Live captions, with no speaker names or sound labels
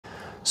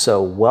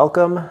So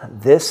welcome,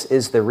 this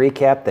is the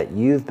recap that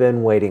you've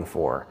been waiting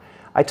for.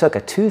 I took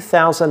a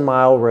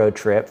 2,000-mile road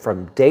trip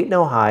from Dayton,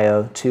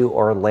 Ohio to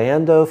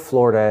Orlando,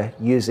 Florida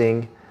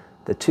using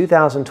the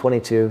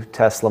 2022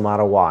 Tesla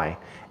Model Y.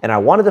 And I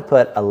wanted to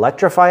put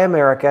Electrify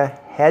America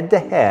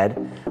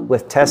head-to-head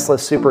with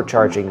Tesla's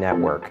supercharging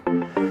network.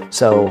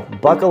 So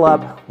buckle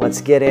up, let's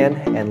get in,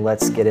 and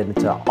let's get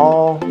into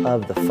all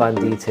of the fun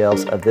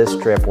details of this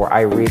trip where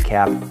I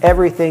recap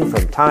everything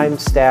from time,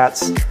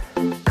 stats,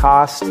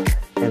 cost,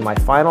 and my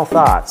final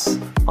thoughts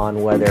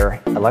on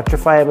whether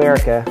Electrify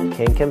America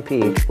can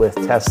compete with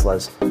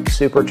Tesla's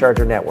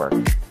supercharger network.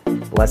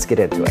 Let's get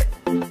into it.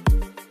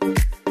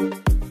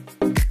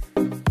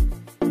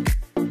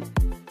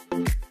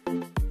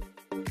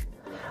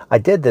 I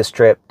did this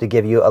trip to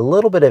give you a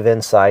little bit of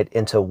insight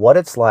into what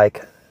it's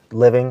like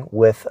living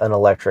with an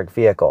electric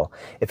vehicle.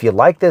 If you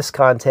like this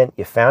content,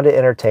 you found it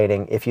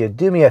entertaining, if you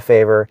do me a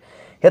favor,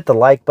 hit the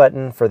like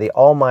button for the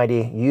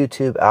almighty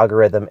YouTube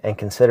algorithm and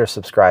consider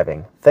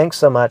subscribing. Thanks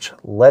so much.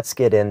 Let's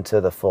get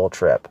into the full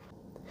trip.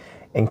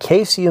 In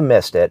case you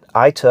missed it,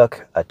 I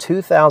took a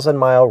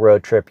 2,000-mile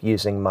road trip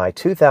using my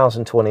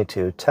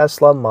 2022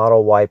 Tesla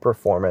Model Y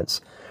Performance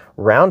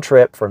round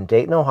trip from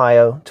Dayton,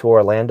 Ohio to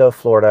Orlando,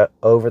 Florida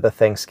over the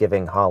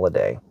Thanksgiving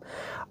holiday.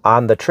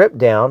 On the trip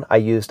down, I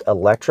used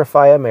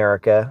Electrify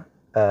America's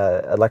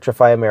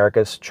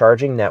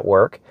charging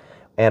network,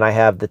 and I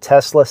have the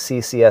Tesla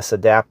CCS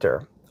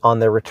adapter. On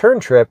the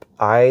return trip,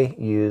 I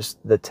used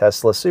the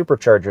Tesla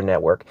supercharger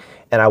network,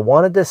 and I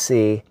wanted to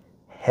see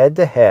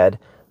head-to-head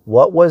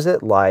what was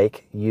it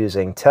like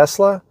using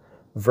Tesla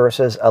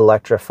versus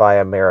Electrify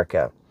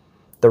America.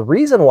 The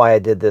reason why I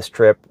did this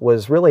trip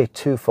was really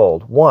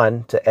twofold.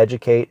 One, to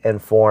educate,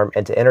 inform,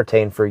 and to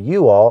entertain for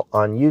you all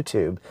on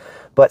YouTube.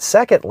 But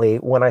secondly,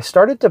 when I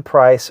started to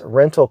price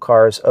rental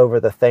cars over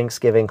the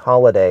Thanksgiving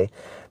holiday,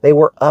 they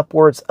were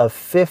upwards of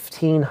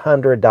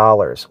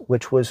 $1,500,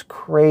 which was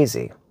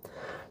crazy.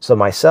 So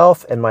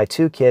myself and my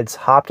two kids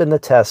hopped in the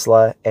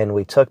Tesla and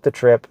we took the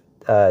trip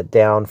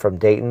down from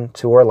Dayton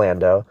to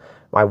Orlando.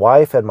 My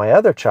wife and my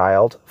other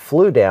child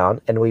flew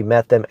down and we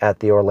met them at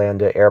the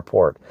Orlando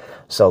airport.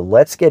 So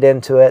let's get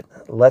into it.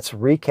 Let's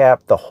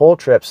recap the whole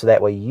trip so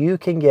that way you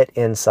can get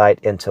insight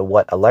into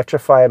what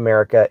Electrify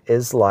America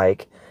is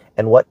like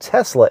and what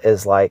Tesla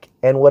is like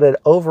and what an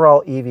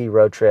overall EV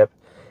road trip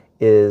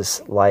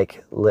is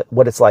like,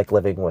 what it's like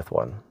living with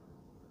one.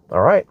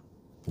 All right,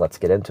 let's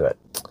get into it.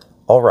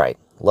 All right.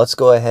 Let's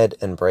go ahead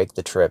and break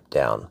the trip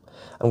down.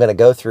 I'm going to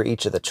go through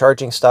each of the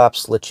charging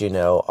stops, let you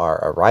know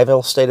our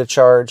arrival state of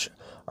charge,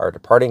 our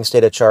departing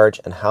state of charge,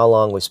 and how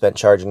long we spent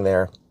charging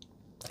there,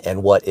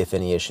 and what, if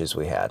any, issues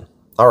we had.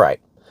 All right.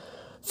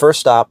 First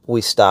stop,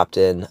 we stopped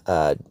in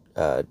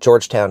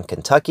Georgetown,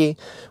 Kentucky.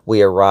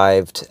 We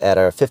arrived at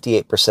our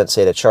 58%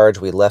 state of charge.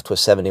 We left with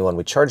 71.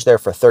 We charged there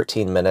for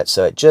 13 minutes,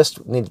 so it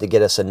just needed to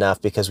get us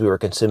enough because we were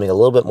consuming a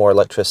little bit more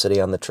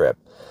electricity on the trip.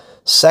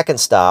 Second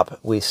stop,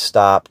 we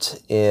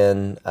stopped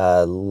in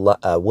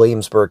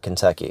Williamsburg,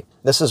 Kentucky.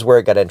 This is where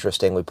it got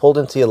interesting. We pulled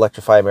into the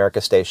Electrify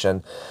America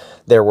station.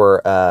 There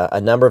were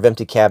a number of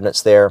empty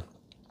cabinets there.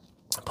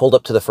 Pulled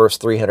up to the first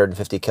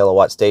 350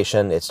 kilowatt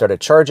station. It started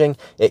charging.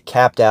 It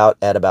capped out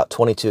at about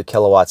 22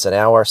 kilowatts an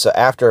hour. So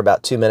after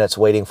about 2 minutes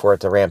waiting for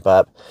it to ramp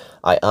up,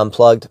 I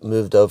unplugged,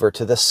 moved over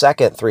to the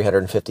second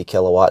 350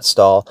 kilowatt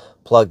stall,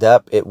 plugged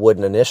up. It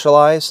wouldn't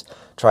initialize.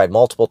 Tried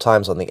multiple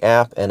times on the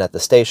app and at the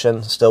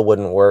station, still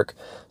wouldn't work.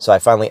 So I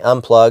finally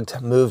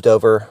unplugged, moved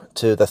over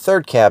to the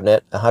third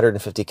cabinet,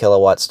 150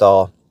 kilowatt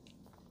stall,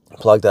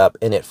 plugged up,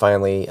 and it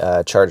finally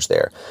charged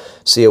there.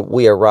 So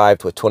we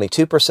arrived with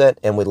 22%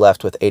 and we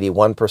left with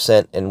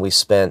 81%, and we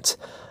spent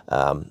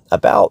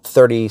about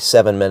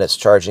 37 minutes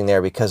charging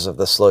there because of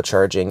the slow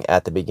charging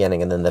at the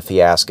beginning and then the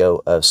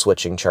fiasco of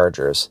switching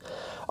chargers.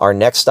 Our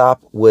next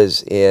stop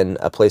was in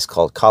a place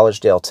called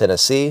Collegedale,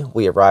 Tennessee.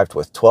 We arrived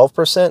with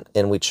 12%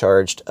 and we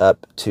charged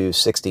up to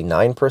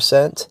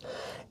 69%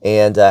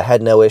 and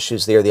had no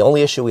issues there. The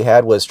only issue we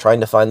had was trying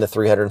to find the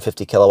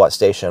 350 kilowatt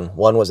station.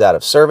 One was out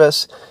of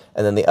service,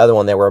 and then the other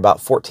one, there were about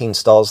 14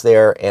 stalls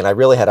there, and I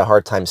really had a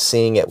hard time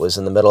seeing. It was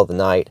in the middle of the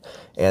night,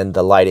 and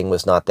the lighting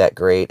was not that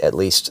great, at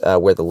least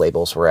where the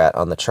labels were at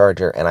on the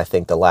charger, and I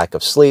think the lack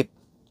of sleep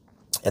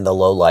and the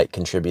low light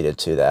contributed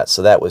to that.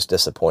 So that was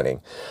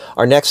disappointing.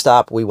 Our next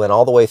stop, we went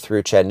all the way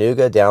through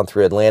Chattanooga, down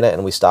through Atlanta,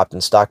 and we stopped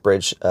in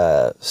Stockbridge,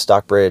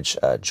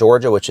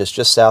 Georgia, which is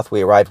just south.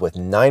 We arrived with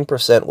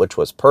 9%, which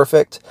was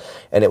perfect.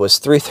 And it was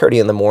 3:30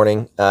 in the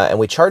morning, and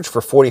we charged for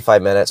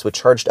 45 minutes. We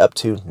charged up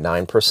to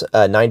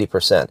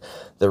 90%.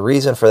 The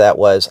reason for that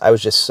was I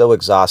was just so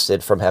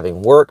exhausted from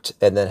having worked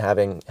and then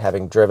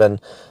having driven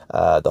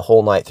the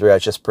whole night through. I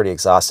was just pretty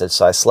exhausted.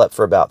 So I slept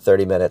for about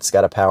 30 minutes,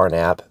 got a power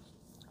nap.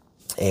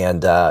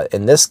 And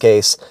in this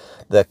case,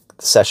 the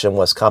session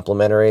was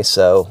complimentary,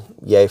 so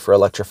yay for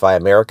Electrify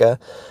America.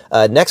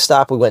 Next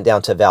stop, we went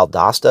down to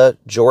Valdosta,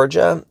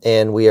 Georgia,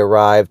 and we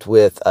arrived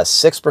with a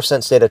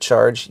 6% state of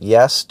charge,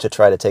 yes, to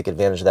try to take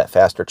advantage of that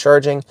faster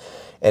charging,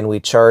 and we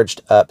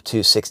charged up to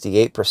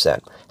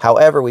 68%.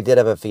 However, we did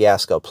have a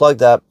fiasco.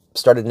 Plugged up,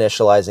 started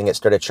initializing it,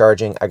 started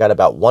charging. I got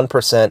about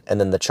 1%, and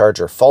then the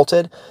charger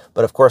faulted.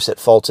 But of course, it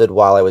faulted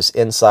while I was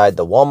inside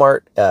the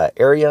Walmart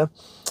area.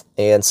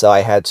 And so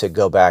I had to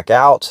go back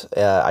out.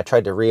 I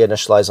tried to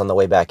reinitialize on the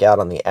way back out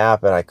on the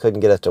app, and I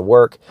couldn't get it to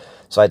work.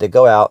 So I had to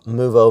go out,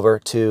 move over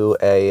to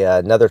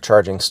another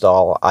charging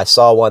stall. I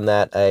saw one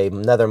that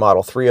another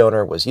Model 3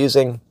 owner was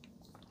using.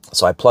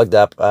 So I plugged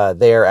up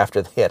there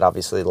after they had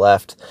obviously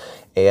left,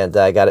 and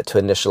I got it to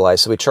initialize.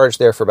 So we charged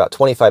there for about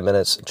 25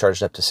 minutes,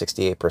 charged up to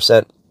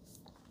 68%.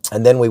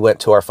 And then we went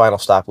to our final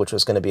stop, which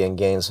was going to be in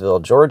Gainesville,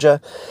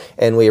 Georgia.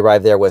 And we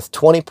arrived there with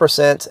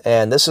 20%.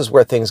 And this is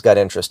where things got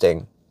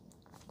interesting.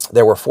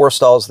 There were 4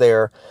 stalls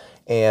there,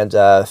 and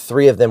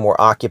 3 of them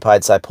were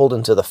occupied. So I pulled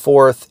into the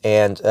 4th,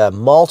 and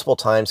multiple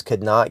times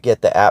could not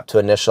get the app to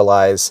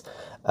initialize.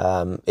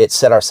 It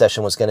said our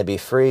session was going to be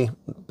free,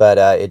 but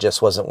it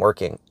just wasn't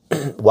working.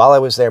 While I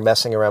was there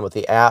messing around with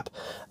the app,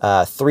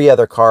 3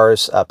 other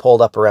cars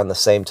pulled up around the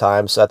same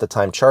time. So at the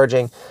time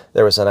charging,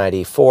 there was an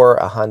ID4,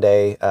 a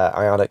Hyundai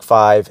Ioniq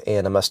 5,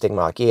 and a Mustang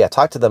Mach-E. I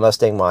talked to the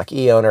Mustang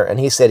Mach-E owner, and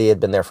he said he had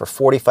been there for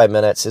 45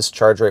 minutes. His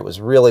charge rate was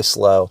really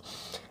slow.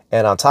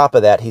 And on top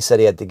of that, he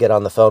said he had to get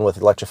on the phone with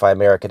Electrify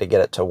America to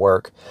get it to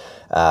work.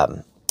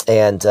 The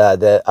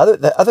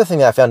other thing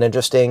that I found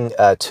interesting,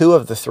 2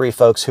 of the 3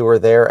 folks who were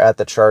there at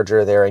the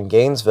charger there in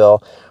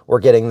Gainesville were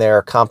getting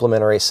their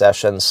complimentary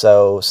sessions.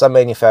 So some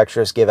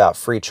manufacturers give out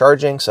free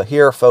charging. So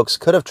here, folks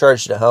could have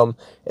charged at home.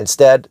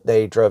 Instead,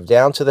 they drove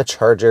down to the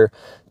charger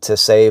to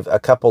save a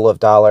couple of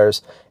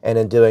dollars. And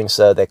in doing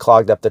so, they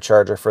clogged up the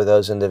charger for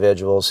those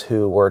individuals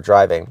who were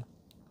driving.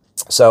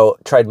 So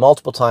tried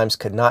multiple times,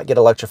 could not get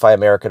Electrify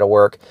America to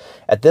work.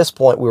 At this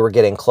point, we were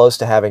getting close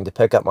to having to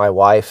pick up my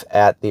wife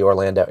at the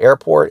Orlando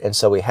airport, and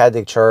so we had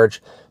to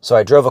charge. So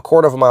I drove a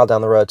quarter of a mile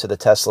down the road to the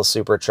Tesla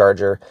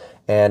supercharger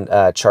and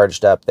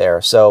charged up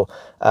there. So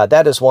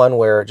that is one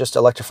where just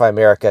Electrify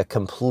America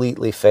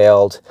completely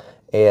failed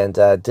and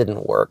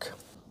didn't work.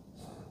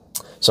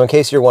 So in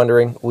case you're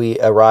wondering, we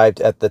arrived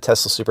at the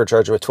Tesla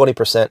supercharger with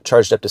 20%,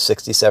 charged up to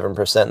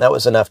 67%. That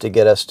was enough to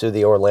get us to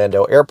the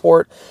Orlando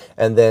airport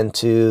and then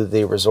to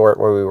the resort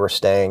where we were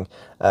staying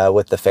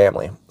with the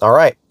family. All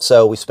right,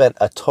 so we spent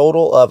a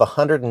total of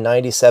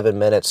 197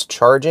 minutes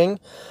charging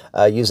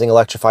using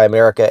Electrify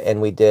America, and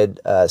we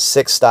did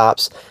 6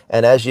 stops.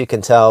 And as you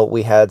can tell,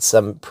 we had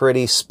some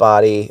pretty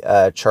spotty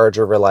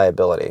charger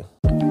reliability.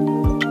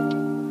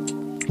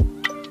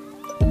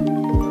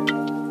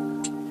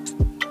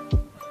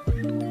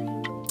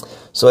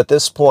 So at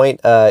this point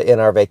in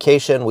our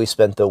vacation, we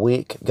spent the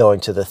week going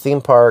to the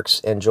theme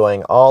parks,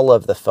 enjoying all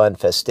of the fun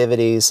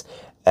festivities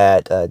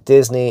at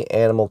Disney,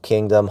 Animal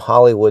Kingdom,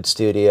 Hollywood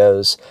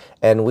Studios,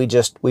 and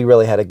we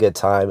really had a good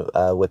time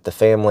with the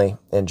family,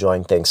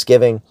 enjoying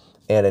Thanksgiving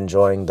and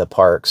enjoying the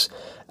parks.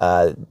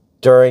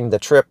 During the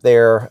trip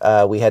there,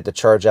 we had to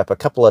charge up a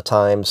couple of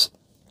times.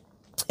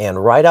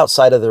 And right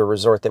outside of the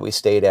resort that we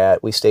stayed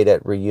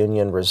at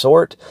Reunion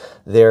Resort,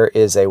 there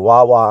is a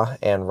Wawa,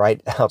 and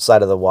right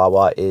outside of the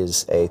Wawa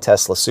is a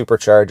Tesla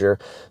supercharger.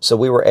 So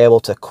we were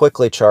able to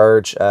quickly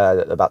charge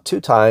about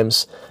 2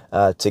 times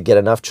to get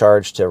enough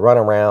charge to run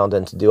around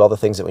and to do all the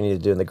things that we needed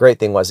to do. And the great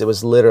thing was it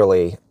was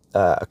literally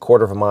a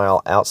quarter of a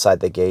mile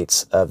outside the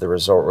gates of the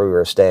resort where we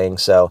were staying.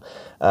 So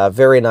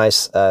very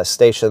nice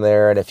station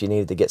there. And if you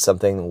needed to get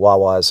something,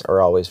 Wawas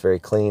are always very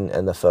clean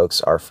and the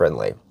folks are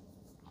friendly.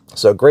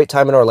 So great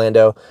time in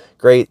Orlando,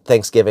 great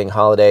Thanksgiving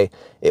holiday.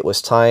 It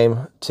was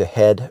time to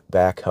head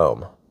back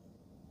home.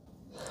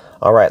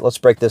 All right, let's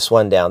break this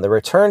one down. The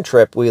return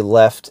trip, we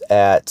left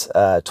at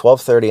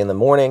 12:30 in the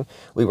morning.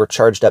 We were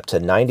charged up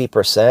to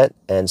 90%,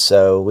 and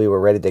so we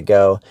were ready to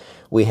go.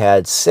 We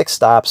had 6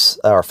 stops,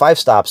 or 5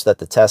 stops that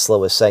the Tesla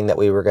was saying that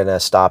we were going to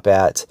stop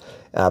at,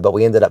 but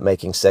we ended up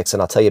making 6,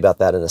 and I'll tell you about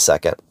that in a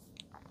second.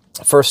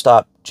 First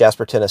stop,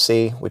 Jasper,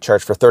 Tennessee. We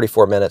charged for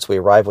 34 minutes. We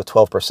arrived with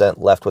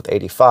 12%, left with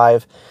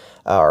 85.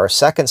 Our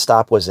second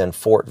stop was in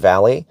Fort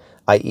Valley,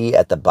 i.e.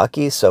 at the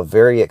Buc-ee's, so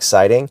very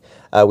exciting.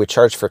 We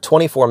charged for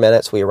 24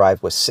 minutes. We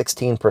arrived with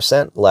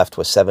 16%, left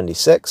with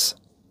 76.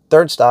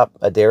 Third stop,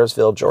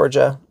 Adairsville,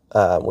 Georgia.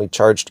 We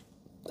charged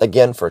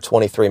again for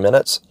 23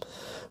 minutes.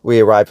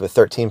 We arrived with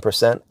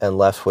 13% and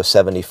left with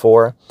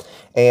 74.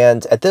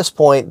 And at this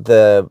point,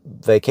 the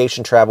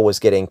vacation travel was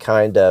getting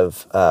kind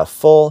of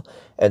full.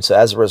 And so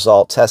as a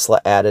result, Tesla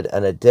added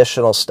an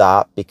additional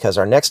stop because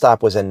our next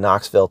stop was in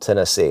Knoxville,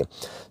 Tennessee.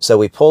 So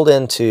we pulled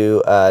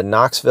into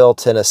Knoxville,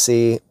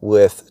 Tennessee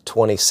with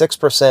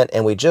 26%,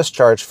 and we just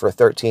charged for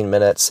 13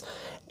 minutes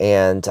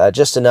and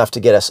just enough to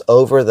get us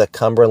over the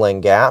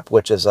Cumberland Gap,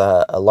 which is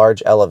a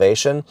large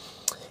elevation.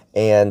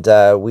 And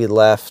we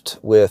left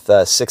with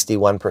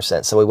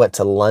 61%. So we went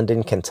to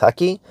London,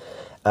 Kentucky,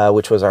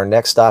 which was our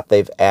next stop.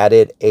 They've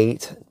added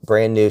 8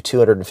 brand new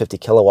 250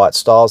 kilowatt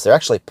stalls. They're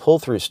actually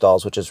pull-through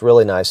stalls, which is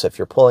really nice. So if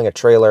you're pulling a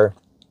trailer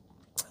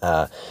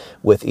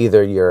with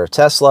either your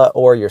Tesla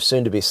or your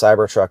soon-to-be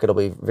Cybertruck, it'll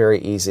be very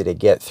easy to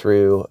get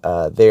through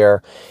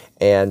there,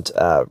 and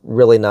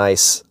really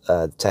nice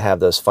to have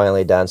those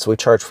finally done. So we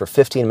charged for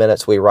 15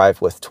 minutes. We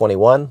arrived with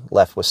 21,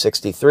 left with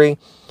 63.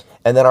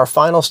 And then our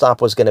final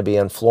stop was going to be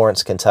in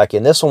Florence, Kentucky.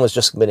 And this one was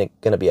just going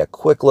to be a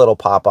quick little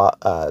top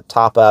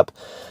up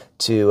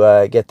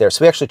to get there.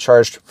 So we actually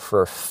charged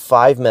for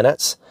 5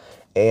 minutes,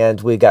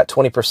 and we got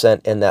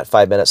 20% in that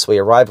 5 minutes. So we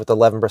arrived with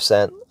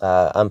 11%,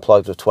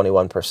 unplugged with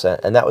 21%,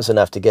 and that was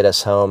enough to get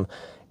us home.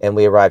 And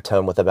we arrived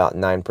home with about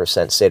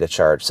 9% state of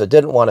charge. So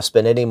didn't want to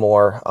spend any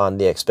more on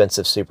the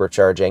expensive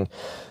supercharging.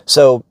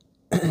 So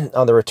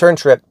on the return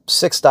trip,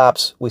 6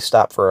 stops, we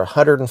stopped for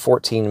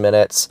 114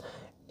 minutes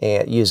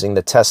and using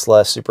the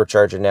Tesla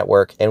supercharger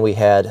network, and we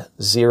had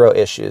 0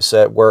 issues.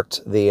 So it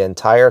worked the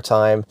entire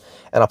time.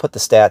 And I'll put the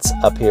stats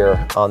up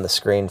here on the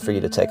screen for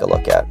you to take a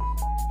look at.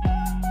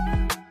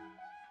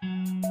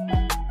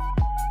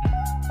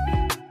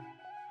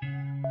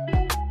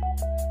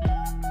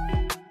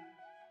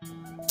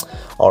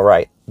 All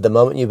right, the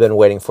moment you've been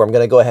waiting for. I'm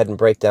going to go ahead and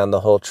break down the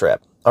whole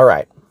trip. All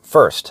right,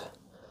 first,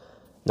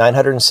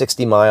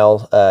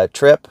 960-mile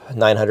trip,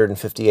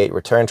 958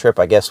 return trip.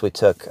 I guess we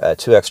took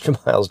 2 extra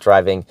miles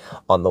driving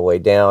on the way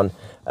down,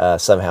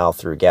 somehow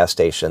through gas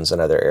stations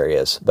and other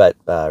areas, but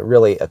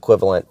really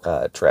equivalent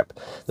trip.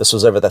 This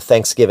was over the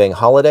Thanksgiving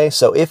holiday.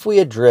 So if we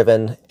had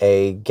driven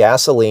a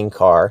gasoline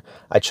car,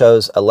 I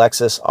chose a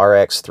Lexus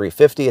RX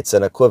 350. It's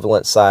an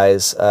equivalent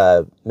size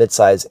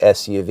mid-size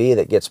SUV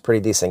that gets pretty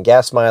decent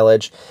gas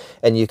mileage.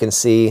 And you can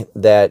see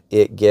that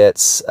it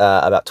gets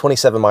about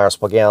 27 miles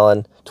per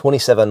gallon,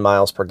 27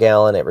 miles per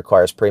gallon. It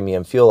requires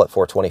premium fuel at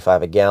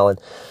 $4.25 a gallon.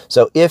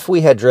 So if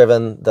we had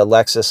driven the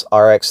Lexus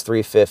RX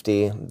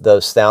 350,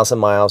 those 1,000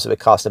 miles, it would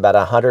cost about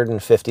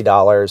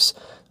 $150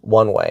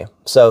 one way.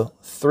 So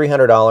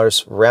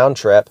 $300 round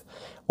trip,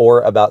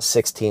 or about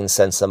 16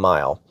 cents a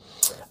mile.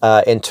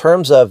 In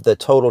terms of the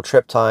total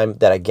trip time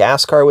that a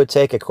gas car would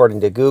take,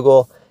 according to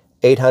Google,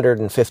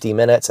 850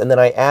 minutes. And then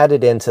I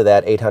added into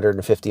that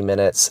 850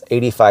 minutes,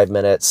 85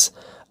 minutes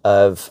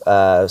of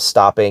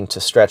stopping to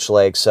stretch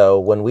legs. So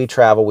when we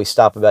travel, we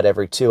stop about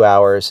every 2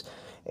 hours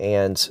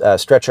and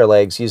stretch our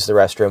legs, use the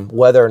restroom,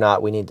 whether or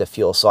not we need to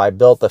fuel. So I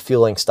built the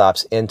fueling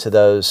stops into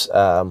those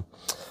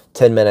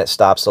 10-minute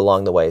stops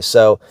along the way.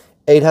 So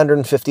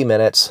 850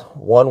 minutes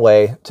one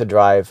way to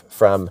drive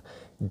from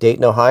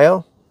Dayton,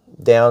 Ohio,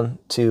 down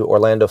to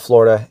Orlando,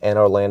 Florida, and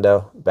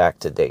Orlando back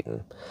to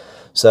Dayton.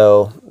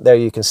 So there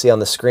you can see on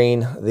the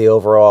screen the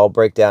overall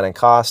breakdown in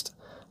cost,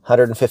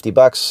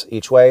 $150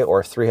 each way,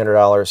 or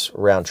 $300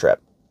 round trip.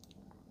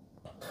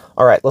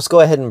 All right, let's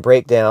go ahead and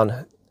break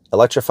down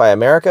Electrify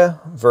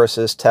America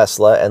versus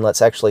Tesla, and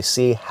let's actually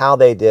see how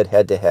they did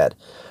head-to-head.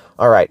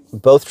 All right,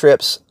 both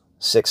trips,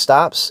 6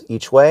 stops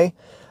each way.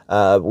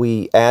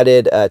 We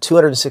added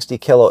 260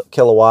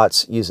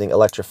 kilowatts using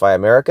Electrify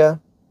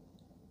America,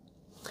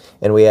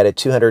 and we added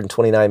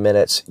 229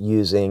 minutes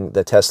using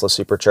the Tesla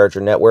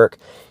supercharger network.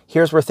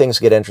 Here's where things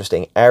get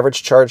interesting.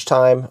 Average charge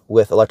time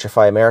with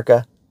Electrify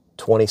America,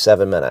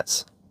 27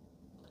 minutes.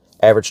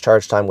 Average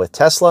charge time with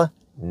Tesla,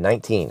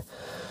 19.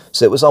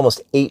 So it was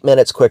almost 8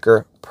 minutes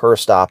quicker per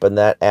stop, and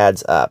that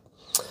adds up.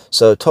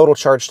 So total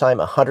charge time,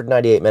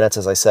 198 minutes,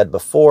 as I said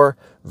before,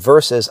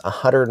 versus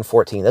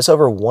 114. That's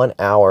over 1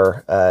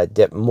 hour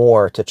dip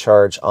more to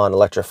charge on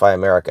Electrify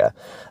America.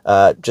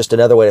 Just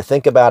another way to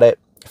think about it,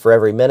 for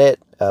every minute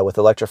with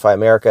Electrify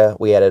America,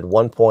 we added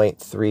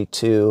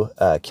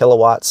 1.32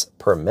 kilowatts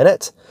per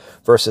minute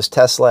versus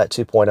Tesla at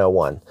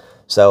 2.01.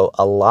 So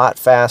a lot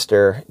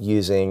faster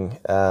using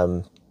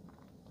the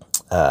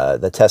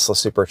Tesla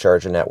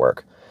supercharger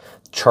network.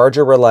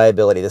 Charger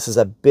reliability. This is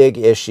a big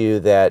issue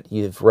that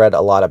you've read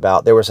a lot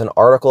about. There was an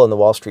article in the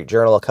Wall Street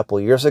Journal a couple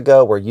of years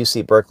ago where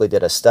UC Berkeley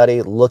did a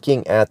study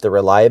looking at the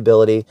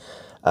reliability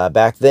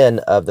back then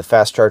of the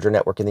fast charger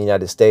network in the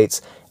United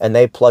States, and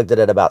they plugged it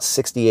at about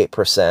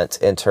 68%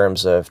 in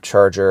terms of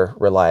charger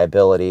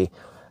reliability.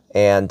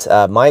 And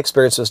my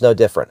experience was no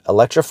different.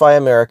 Electrify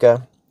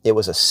America, it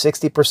was a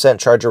 60%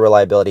 charger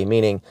reliability,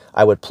 meaning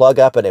I would plug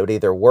up and it would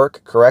either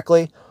work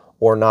correctly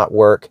or not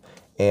work.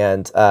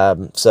 And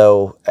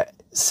so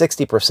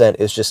 60%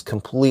 is just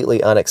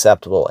completely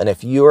unacceptable. And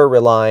if you are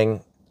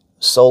relying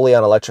solely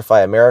on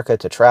Electrify America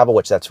to travel,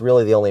 which that's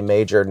really the only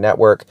major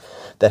network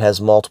that has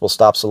multiple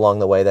stops along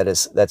the way,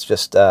 that's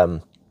just,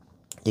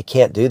 you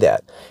can't do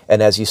that.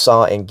 And as you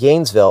saw in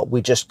Gainesville,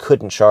 we just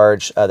couldn't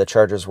charge. The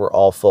chargers were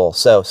all full.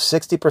 So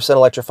 60%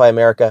 Electrify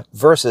America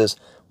versus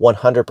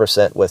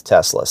 100% with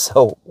Tesla.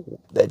 So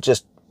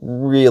just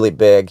really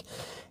big.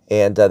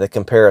 And the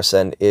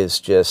comparison is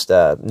just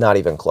not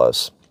even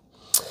close.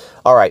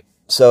 All right.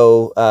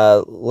 So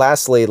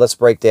lastly, let's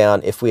break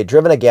down. If we had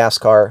driven a gas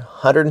car,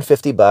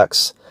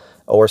 $150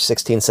 or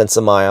 16 cents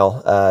a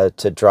mile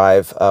to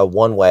drive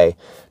one way.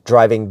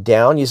 Driving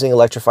down using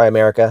Electrify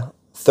America,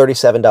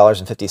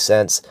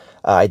 $37.50.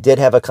 I did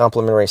have a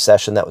complimentary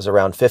session that was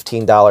around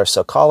 $15,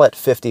 so call it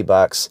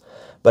 $50.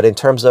 But in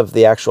terms of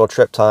the actual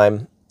trip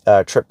time,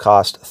 trip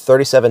cost,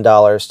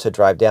 $37 to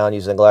drive down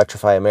using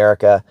Electrify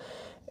America,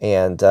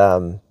 and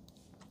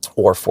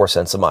or 4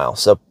 cents a mile.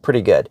 So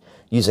pretty good.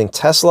 Using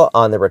Tesla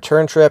on the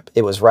return trip,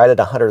 it was right at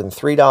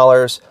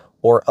 $103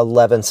 or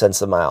 11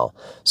 cents a mile.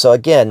 So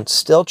again,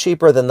 still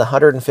cheaper than the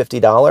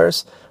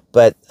 $150,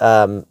 But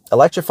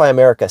Electrify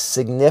America,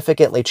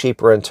 significantly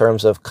cheaper in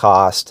terms of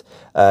cost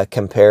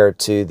compared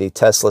to the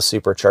Tesla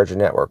supercharger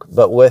network.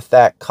 But with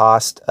that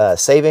cost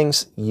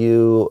savings,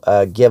 you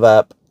give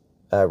up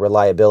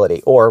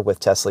reliability, or with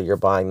Tesla, you're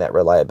buying that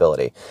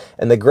reliability.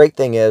 And the great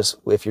thing is,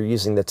 if you're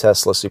using the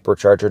Tesla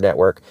supercharger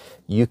network,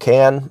 you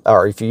can,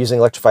 or if you're using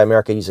Electrify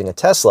America using a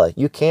Tesla,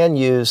 you can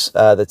use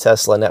the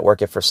Tesla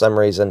network if for some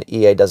reason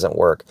EA doesn't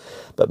work.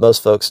 But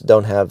most folks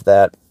don't have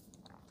that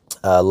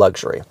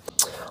luxury.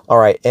 All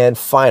right, and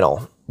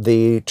final,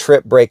 the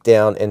trip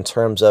breakdown in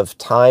terms of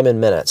time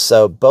and minutes.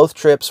 So both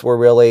trips were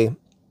really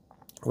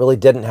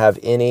didn't have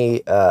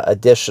any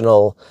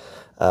additional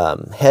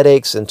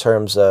headaches in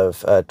terms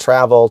of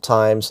travel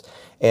times.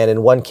 And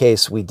in one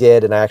case we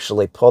did, and I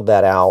actually pulled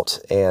that out,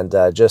 and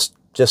just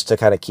to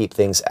kind of keep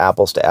things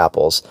apples to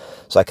apples.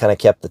 So I kind of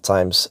kept the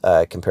times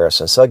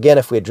comparison. So again,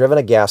 if we had driven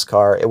a gas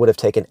car, it would have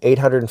taken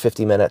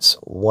 850 minutes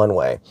one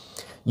way.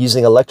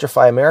 Using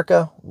Electrify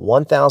America,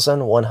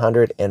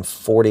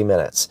 1,140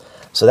 minutes.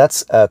 So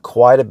that's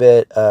quite a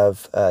bit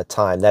of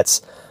time.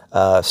 That's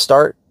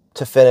start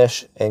to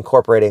finish,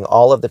 incorporating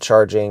all of the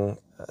charging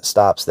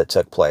stops that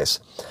took place.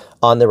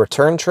 On the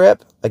return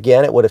trip,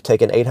 again, it would have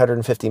taken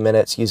 850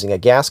 minutes using a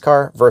gas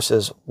car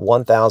versus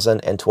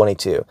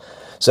 1,022.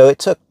 So it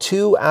took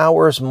 2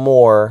 hours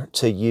more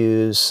to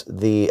use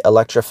the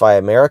Electrify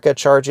America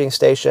charging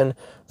station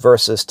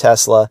versus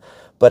Tesla.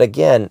 But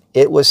again,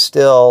 it was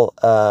still,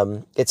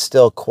 it's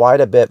still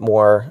quite a bit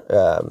more,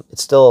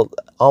 it's still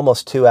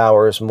almost 2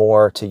 hours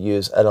more to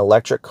use an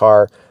electric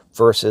car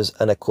versus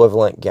an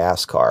equivalent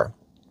gas car.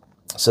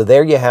 So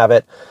there you have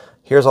it.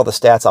 Here's all the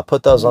stats. I'll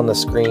put those on the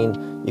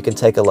screen. You can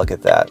take a look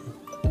at that.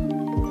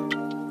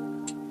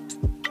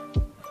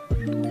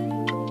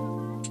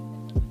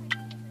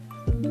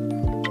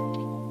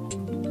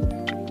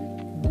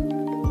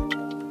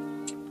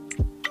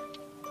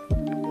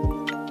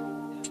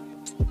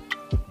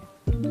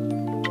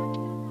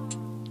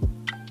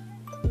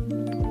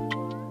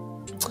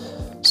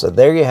 So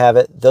there you have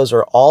it. Those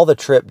are all the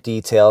trip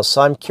details.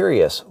 So I'm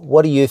curious,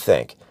 what do you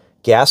think?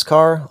 Gas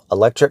car,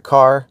 electric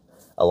car,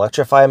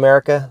 Electrify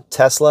America,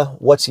 Tesla?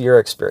 What's your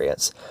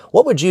experience?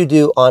 What would you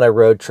do on a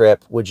road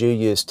trip? Would you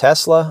use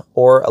Tesla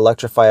or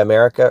Electrify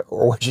America,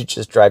 or would you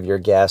just drive your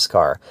gas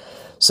car?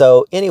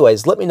 So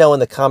anyways, let me know in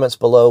the comments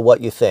below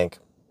what you think.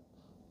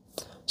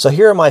 So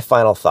here are my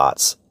final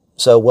thoughts.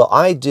 So will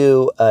I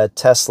do a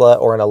Tesla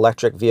or an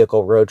electric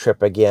vehicle road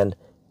trip again?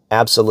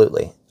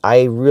 Absolutely.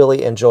 I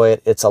really enjoy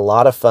it. It's a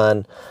lot of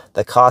fun.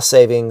 The cost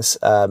savings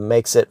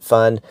makes it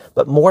fun,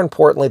 but more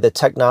importantly, the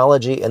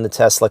technology in the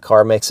Tesla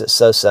car makes it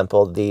so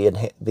simple. The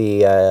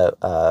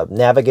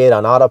navigate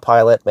on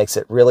autopilot makes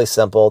it really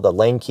simple. The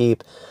lane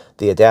keep,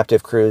 the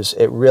adaptive cruise,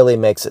 it really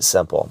makes it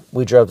simple.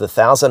 We drove the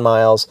 1,000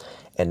 miles,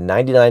 and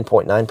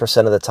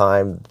 99.9% of the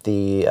time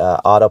the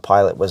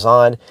autopilot was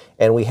on,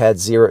 and we had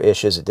zero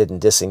issues. It didn't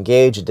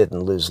disengage, it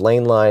didn't lose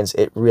lane lines.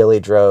 It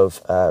really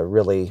drove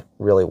really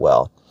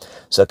well.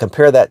 So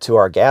compare that to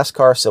our gas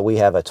car. So we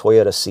have a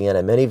Toyota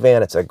Sienna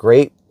minivan. It's a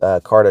great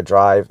car to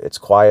drive. It's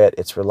quiet,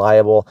 it's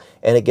reliable,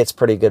 and it gets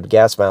pretty good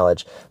gas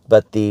mileage.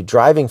 But the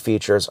driving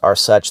features are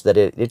such that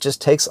it just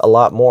takes a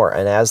lot more.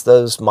 And as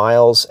those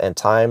miles and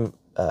time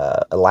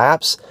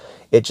elapse,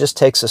 it just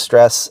takes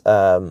stress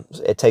on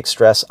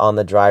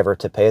the driver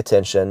to pay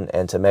attention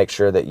and to make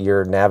sure that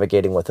you're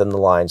navigating within the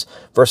lines,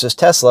 versus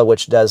Tesla,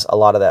 which does a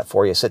lot of that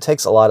for you. So it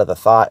takes a lot of the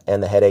thought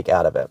and the headache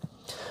out of it.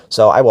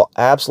 So I will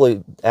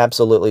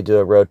absolutely do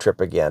a road trip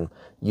again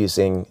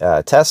using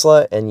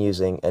Tesla and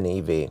using an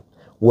EV.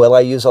 Will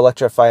I use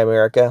Electrify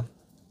America?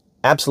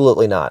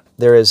 Absolutely not.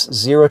 There is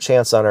zero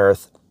chance on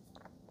earth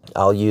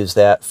I'll use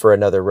that for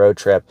another road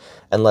trip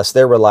unless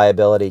their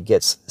reliability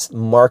gets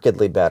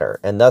markedly better.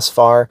 And thus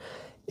far,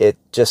 it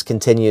just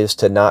continues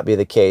to not be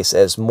the case.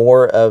 As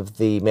more of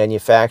the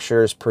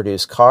manufacturers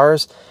produce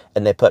cars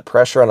and they put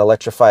pressure on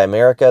Electrify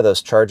America,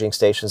 those charging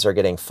stations are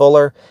getting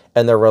fuller,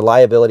 and their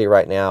reliability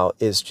right now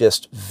is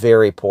just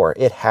very poor.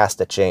 It has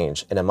to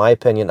change. And in my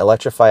opinion,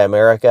 Electrify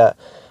America,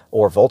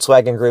 or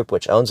Volkswagen Group,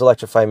 which owns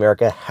Electrify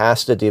America,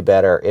 has to do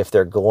better if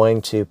they're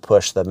going to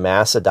push the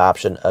mass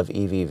adoption of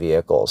EV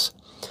vehicles.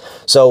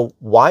 So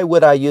why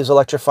would I use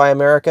Electrify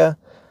America?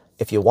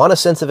 If you want a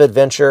sense of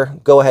adventure,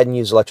 go ahead and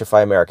use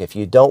Electrify America. If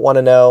you don't want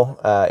to know,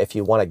 if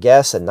you want to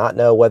guess and not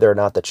know whether or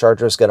not the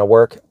charger is going to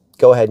work,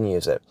 go ahead and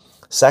use it.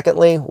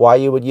 Secondly, why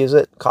you would use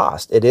it?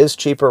 Cost. It is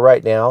cheaper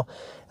right now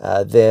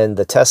than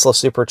the Tesla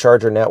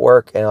supercharger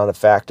network, and on a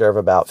factor of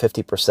about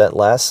 50%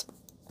 less.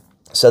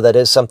 So that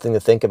is something to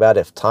think about.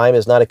 If time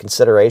is not a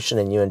consideration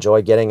and you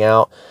enjoy getting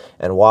out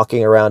and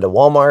walking around to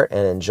Walmart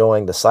and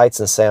enjoying the sights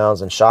and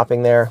sounds and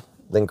shopping there,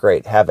 then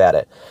great, have at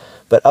it.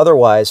 But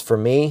otherwise, for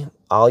me,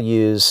 I'll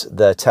use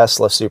the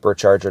Tesla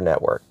supercharger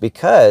network,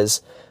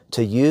 because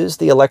to use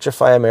the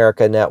Electrify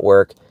America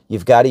network,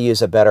 you've got to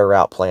use a better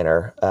route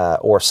planner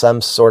or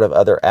some sort of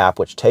other app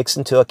which takes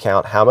into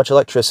account how much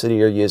electricity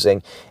you're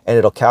using, and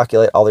it'll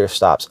calculate all your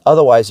stops.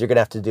 Otherwise, you're going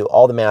to have to do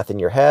all the math in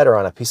your head or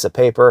on a piece of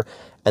paper,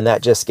 and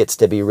that just gets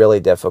to be really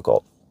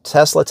difficult.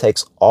 Tesla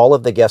takes all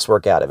of the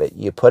guesswork out of it.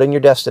 You put in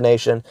your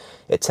destination,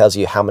 it tells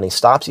you how many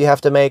stops you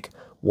have to make,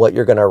 what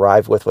you're going to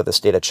arrive with a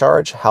state of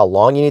charge, how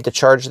long you need to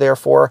charge there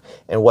for,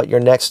 and what your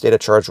next state of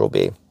charge will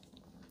be.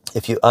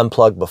 If you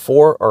unplug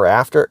before or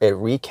after, it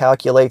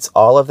recalculates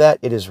all of that.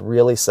 It is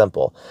really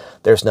simple.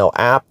 There's no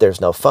app, there's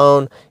no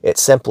phone.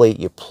 It's simply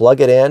you plug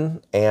it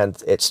in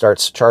and it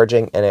starts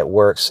charging and it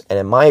works. And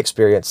in my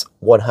experience,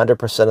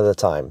 100% of the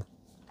time,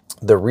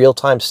 the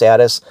real-time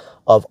status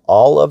of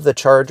all of the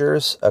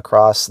chargers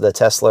across the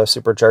Tesla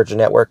supercharger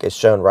network is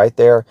shown right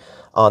there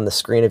on the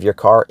screen of your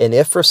car. And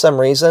if for some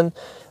reason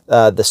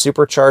the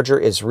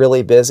supercharger is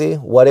really busy,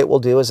 what it will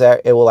do is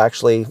that it will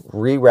actually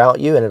reroute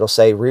you, and it'll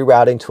say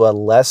rerouting to a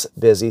less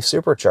busy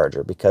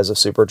supercharger because of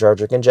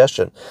supercharger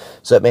congestion.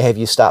 So it may have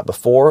you stop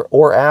before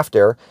or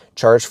after,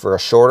 charge for a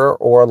shorter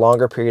or a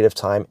longer period of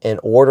time in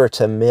order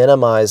to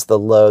minimize the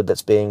load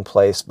that's being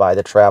placed by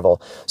the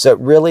travel. So it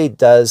really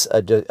does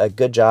a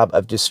good job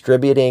of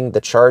distributing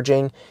the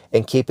charging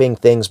and keeping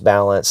things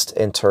balanced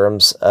in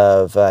terms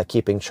of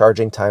keeping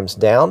charging times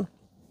down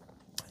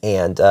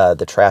and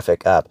the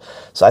traffic up.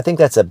 So I think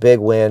that's a big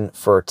win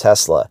for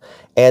Tesla.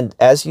 And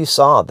as you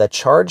saw, the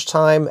charge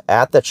time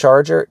at the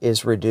charger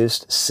is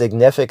reduced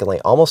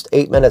significantly. Almost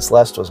 8 minutes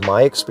less was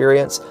my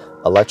experience,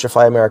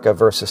 Electrify America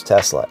versus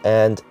Tesla.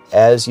 And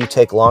as you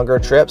take longer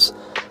trips,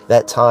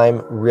 that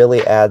time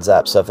really adds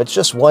up. So if it's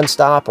just one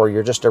stop or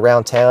you're just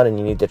around town and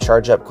you need to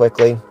charge up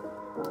quickly,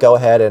 go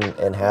ahead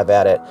and have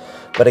at it.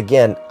 But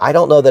again, I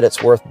don't know that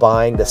it's worth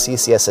buying the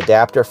CCS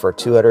adapter for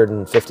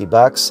 250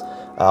 bucks.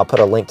 I'll put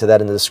a link to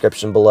that in the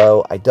description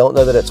below. I don't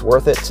know that it's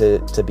worth it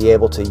to be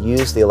able to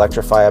use the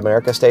Electrify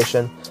America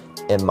station.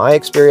 In my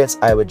experience,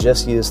 I would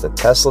just use the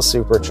Tesla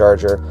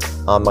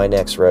supercharger on my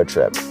next road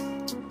trip.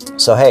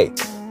 So hey,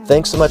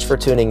 thanks so much for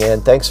tuning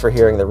in. Thanks for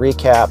hearing the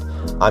recap.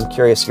 I'm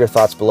curious your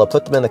thoughts below.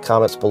 Put them in the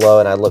comments below,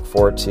 and I look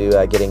forward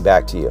to getting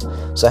back to you.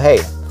 So hey,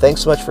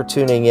 thanks so much for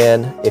tuning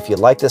in. If you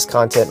like this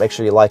content, make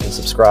sure you like and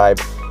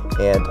subscribe,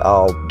 and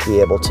I'll be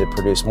able to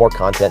produce more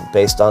content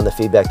based on the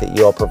feedback that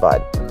you all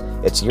provide.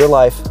 It's your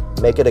life,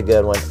 make it a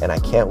good one, and I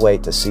can't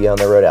wait to see you on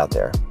the road out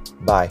there.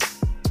 Bye.